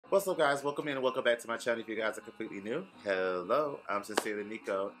What's up, guys? Welcome in and welcome back to my channel. If you guys are completely new, hello, I'm sincerely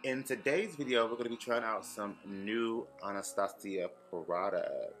Niko. In today's video, we're going to be trying out some new Anastasia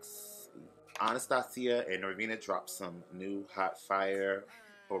products. Anastasia and Norvina dropped some new hot fire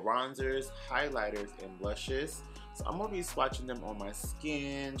bronzers, highlighters, and blushes. So I'm going to be swatching them on my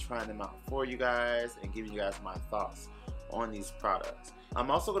skin, trying them out for you guys, and giving you guys my thoughts on these products. I'm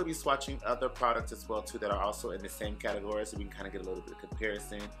also going to be swatching other products as well too that are also in the same category, so we can kind of get a little bit of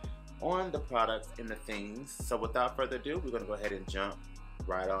comparison on the products and the things. So without further ado, we're going to go ahead and jump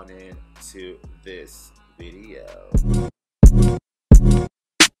right on into this video.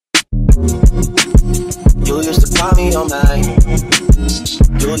 You used to call me on mine.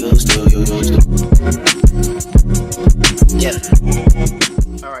 You used to. Yeah.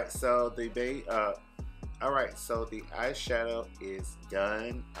 Alright, so the eyeshadow is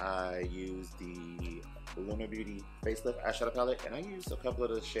done. I used the Lunar Beauty Facelift eyeshadow palette, and I used a couple of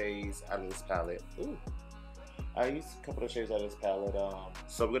the shades out of this palette.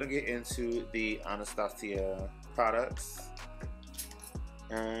 So we're gonna get into the Anastasia products.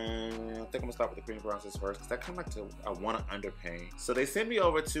 And I think I'm gonna start with the cream bronzers first, because I kind of like to, I want to underpaint. So they sent me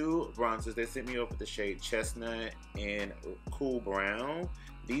over two bronzers. They sent me over the shade Chestnut and Cool Brown.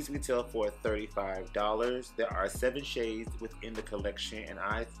 These retail for $35. There are 7 shades within the collection, and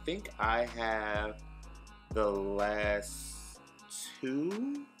I think I have the last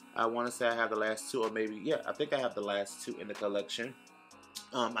 2. I want to say I have the last 2, or maybe, yeah, I think I have the last 2 in the collection.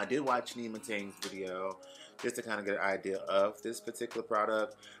 I did watch Nima Tang's video just to kind of get an idea of this particular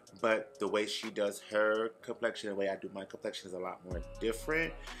product, but the way she does her complexion and the way I do my complexion is a lot more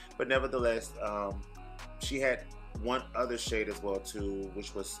different. But nevertheless, she had one other shade as well too,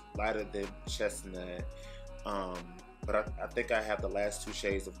 which was lighter than Chestnut. But I think I have the last 2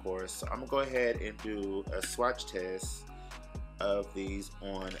 shades, of course. So I'm gonna go ahead and do a swatch test of these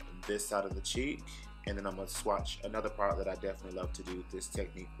on this side of the cheek, and then I'm gonna swatch another product that I definitely love to do this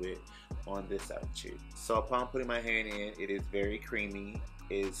technique with on this side of the cheek. So upon putting my hand in, it is very creamy.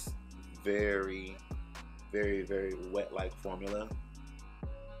 It's very, very, very wet-like formula.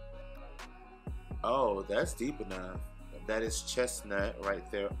 Oh, that's deep enough. That is Chestnut right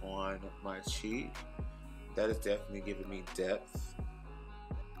there on my cheek. That is definitely giving me depth.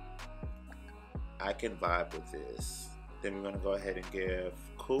 I can vibe with this. Then we're gonna go ahead and give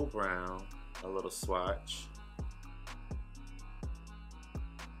Cool Brown a little swatch.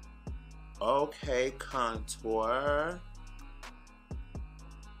 Okay, contour.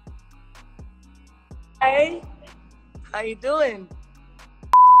 Hey, how you doing?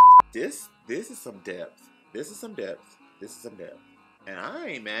 This is some depth. This is some depth. And I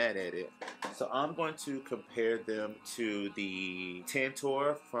ain't mad at it. So I'm going to compare them to the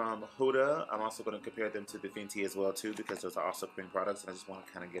Tantour from Huda. I'm also going to compare them to the Fenty as well too, because those are also cream products, and I just want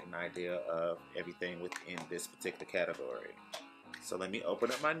to kind of get an idea of everything within this particular category. So let me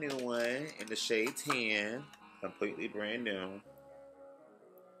open up my new one in the shade 10, completely brand new.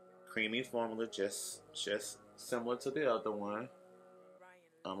 Creamy formula, just similar to the other one.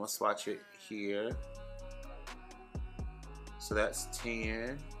 I'm going to swatch it here. So that's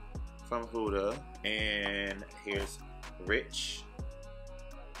 10 from Huda, and here's Rich.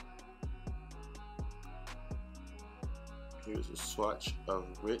 Here's a swatch of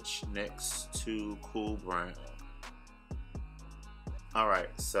Rich next to Cool Brown. Alright,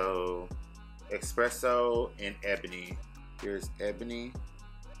 so Espresso and Ebony. Here's Ebony,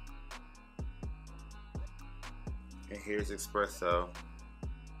 and here's Espresso.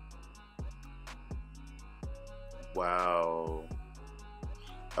 Wow.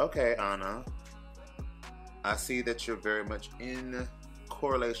 Okay, Anna. I see that you're very much in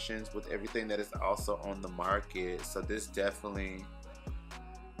correlations with everything that is also on the market. So this definitely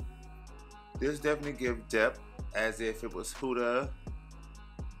gives depth as if it was Huda,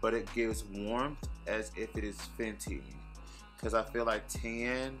 but it gives warmth as if it is Fenty. Because I feel like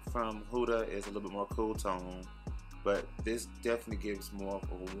tan from Huda is a little bit more cool tone, but this definitely gives more of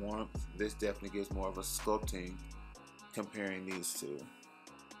a warmth. This definitely gives more of a sculpting comparing these two.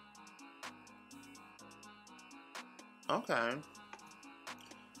 Okay,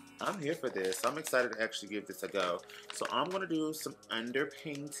 I'm here for this. I'm excited to actually give this a go. So I'm going to do some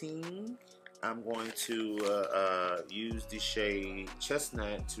underpainting. I'm going to use the shade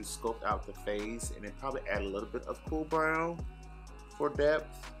Chestnut to sculpt out the face, and then probably add a little bit of Cool Brown for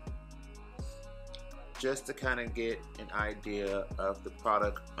depth, just to kind of get an idea of the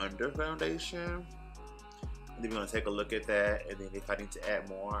product under foundation. Then we're going to take a look at that, and then if I need to add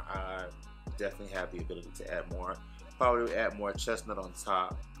more, I definitely have the ability to add more. Probably add more Chestnut on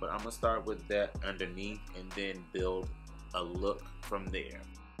top, but I'm going to start with that underneath and then build a look from there.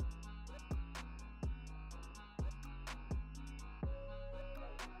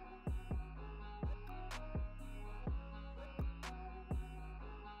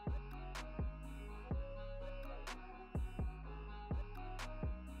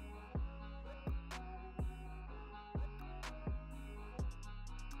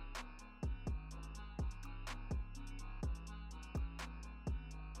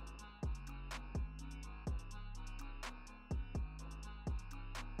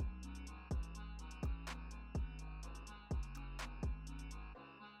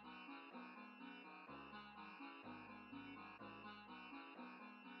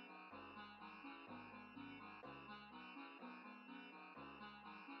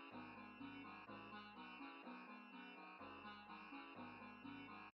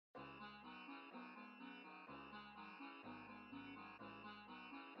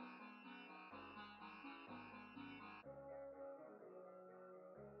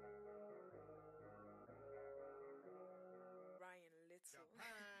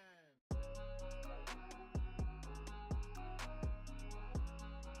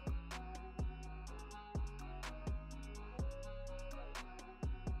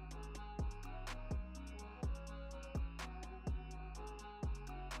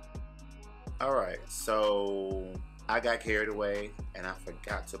 Alright, so I got carried away and I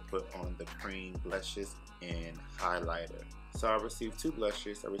forgot to put on the cream blushes and highlighter. So I received two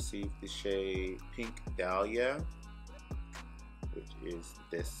blushes. I received the shade Pink Dahlia, which is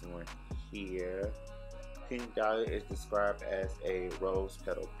this one here. Pink Dahlia is described as a rose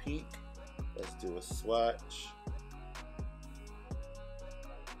petal pink. Let's do a swatch.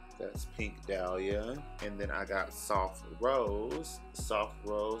 That's Pink Dahlia. And then I got Soft Rose. Soft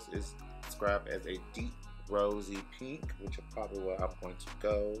Rose is described as a deep rosy pink, which is probably what I'm going to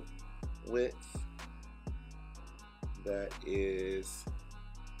go with. That is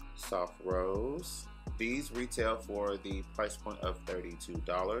Soft Rose. These retail for the price point of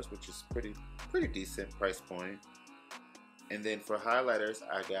 $32, which is pretty decent price point. And then for highlighters,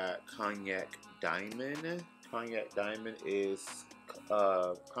 I got Cognac Diamond. Cognac Diamond is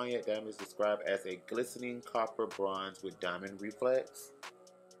described as a glistening copper bronze with diamond reflex.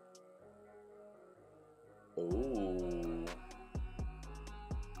 Ooh,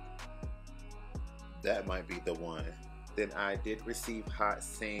 that might be the one. Then I did receive Hot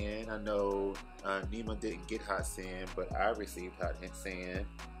Sand. I know Nima didn't get Hot Sand, but I received Hot Sand.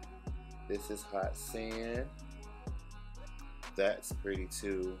 This is Hot Sand. That's pretty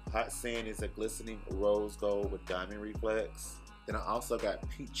too. Hot Sand is a glistening rose gold with diamond reflex. Then I also got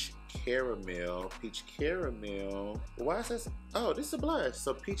Peach Caramel. Peach Caramel. Why is this? Oh, this is a blush.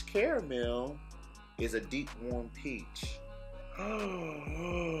 So Peach Caramel is a deep warm peach.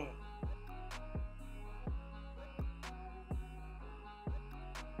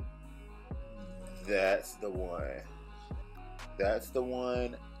 That's the one. That's the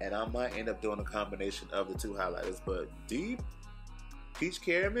one. And I might end up doing a combination of the two highlighters, but deep Peach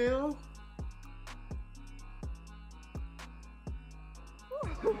Caramel.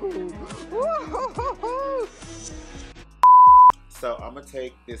 So I'm gonna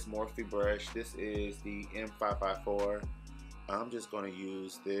take this Morphe brush. This is the M554. I'm just gonna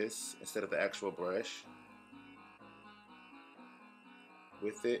use this instead of the actual brush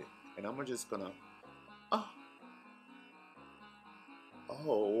with it, and I'm just gonna oh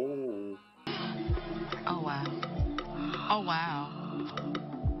wow, oh wow,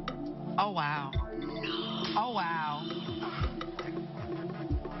 oh wow, oh wow,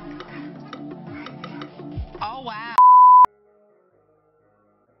 oh wow.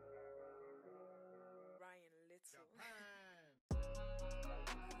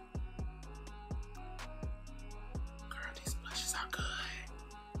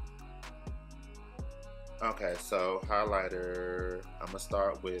 Okay, so highlighter, I'm gonna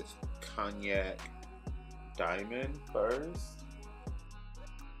start with Cognac Diamond first.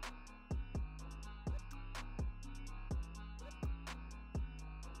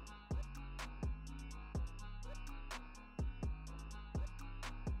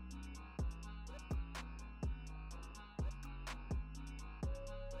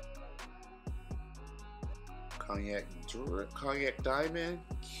 Cognac Diamond,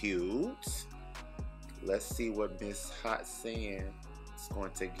 cute. Let's see what Miss Hot Sand is going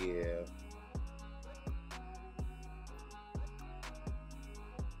to give.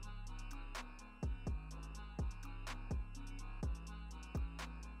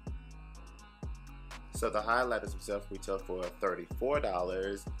 So the highlighters themselves retail for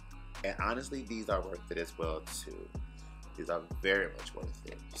 $34, and honestly, these are worth it as well too. These are very much worth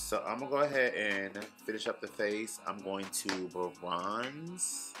it. So I'm gonna go ahead and finish up the face. I'm going to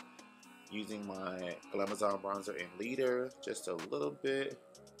bronze using my Glamazon bronzer in Leader, just a little bit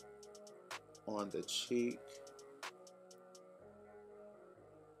on the cheek.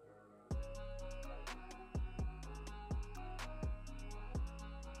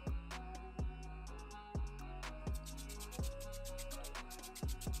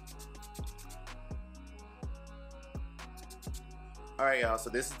 Alright y'all, so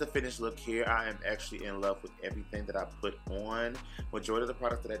this is the finished look here. I am actually in love with everything that I put on. Majority of the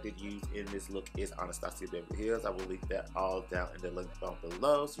products that I did use in this look is Anastasia Beverly Hills. I will link that all down in the link down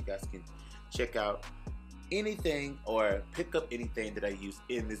below so you guys can check out anything or pick up anything that I use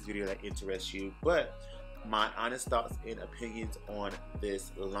in this video that interests you. But my honest thoughts and opinions on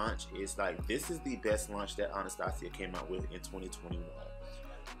this launch is like, this is the best launch that Anastasia came out with in 2021.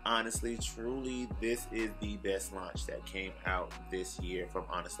 Honestly, truly, this is the best launch that came out this year from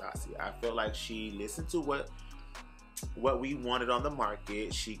Anastasia. I feel like she listened to what we wanted on the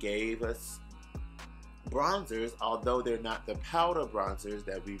market. She gave us bronzers, although they're not the powder bronzers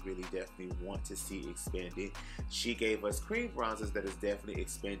that we really definitely want to see expanded. She gave us cream bronzers that is definitely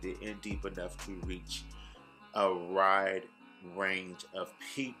expanded and deep enough to reach a wide range of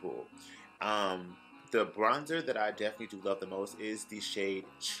people. The bronzer that I definitely do love the most is the shade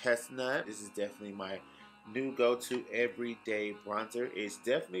Chestnut. This is definitely my new go-to everyday bronzer. It's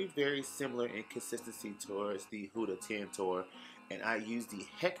definitely very similar in consistency towards the Huda 10 Tour, and I use the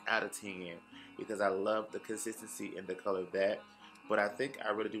heck out of 10 because I love the consistency and the color of that. But I think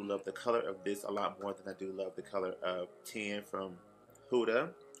I really do love the color of this a lot more than I do love the color of 10 from Huda.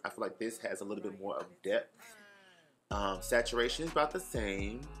 I feel like this has a little bit more of depth. Saturation is about the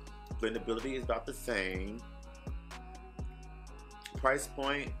same. Blendability is about the same. Price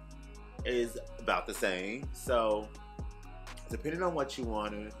point is about the same. So depending on what you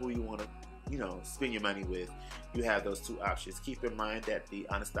want and who you want to, you know, spend your money with, you have those two options. Keep in mind that the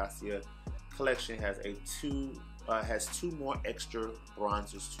Anastasia collection has two more extra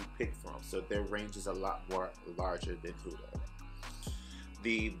bronzers to pick from, so their range is a lot more larger than Huda.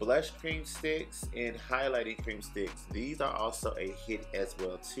 The blush cream sticks and highlighting cream sticks, these are also a hit as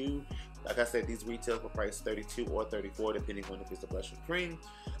well too. Like I said, these retail for price $32 or $34 depending on if it's a blush or cream.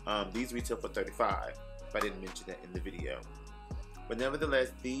 These retail for $35, if I didn't mention that in the video. But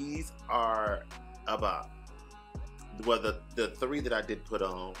nevertheless, these are a bop. Well, the three that I did put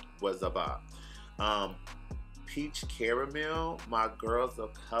on was a bop. Peach Caramel, my girls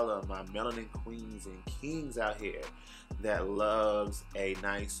of color, my melanin queens and kings out here that loves a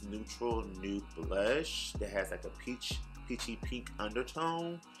nice neutral nude blush that has like a peachy pink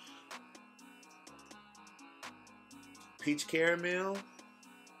undertone. Peach Caramel,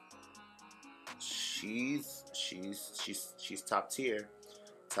 she's top tier,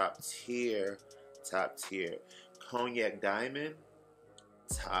 top tier, top tier. Cognac Diamond,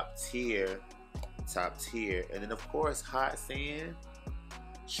 top tier, top tier. And then of course Hot Sand,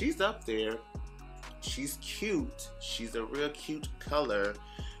 she's up there. She's cute. She's a real cute color.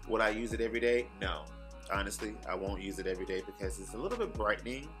 Would I use it every day? No, honestly I won't use it every day because it's a little bit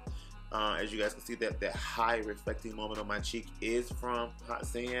brightening. As you guys can see, that high reflecting moment on my cheek is from Hot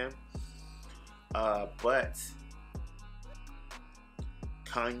Sand. But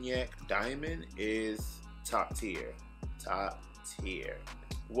Cognac Diamond is top tier, top tier.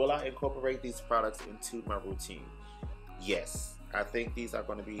 Will I incorporate these products into my routine? Yes, I think these are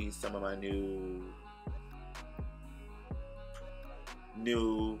going to be some of my new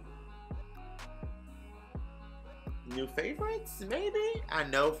favorites, maybe. I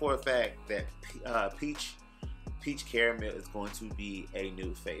know for a fact that Peach Caramel is going to be a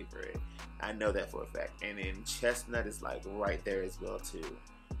new favorite. I know that for a fact. And then Chestnut is like right there as well too.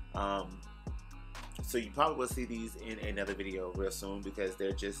 So you probably will see these in another video real soon because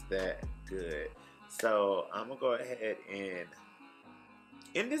they're just that good. So I'm gonna go ahead and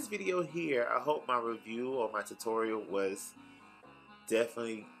in this video here, I hope my review or my tutorial was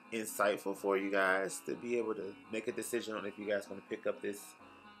definitely insightful for you guys to be able to make a decision on if you guys want to pick up this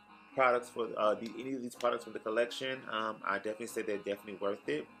products for any of these products from the collection. I definitely say they're definitely worth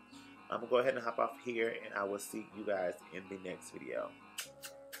it. I'm gonna go ahead and hop off here and I will see you guys in the next video.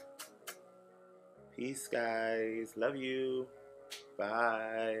 Peace guys, love you,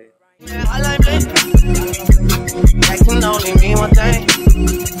 bye. Yeah, I like it. That can only mean one thing.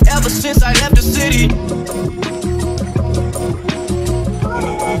 Ever since I left the city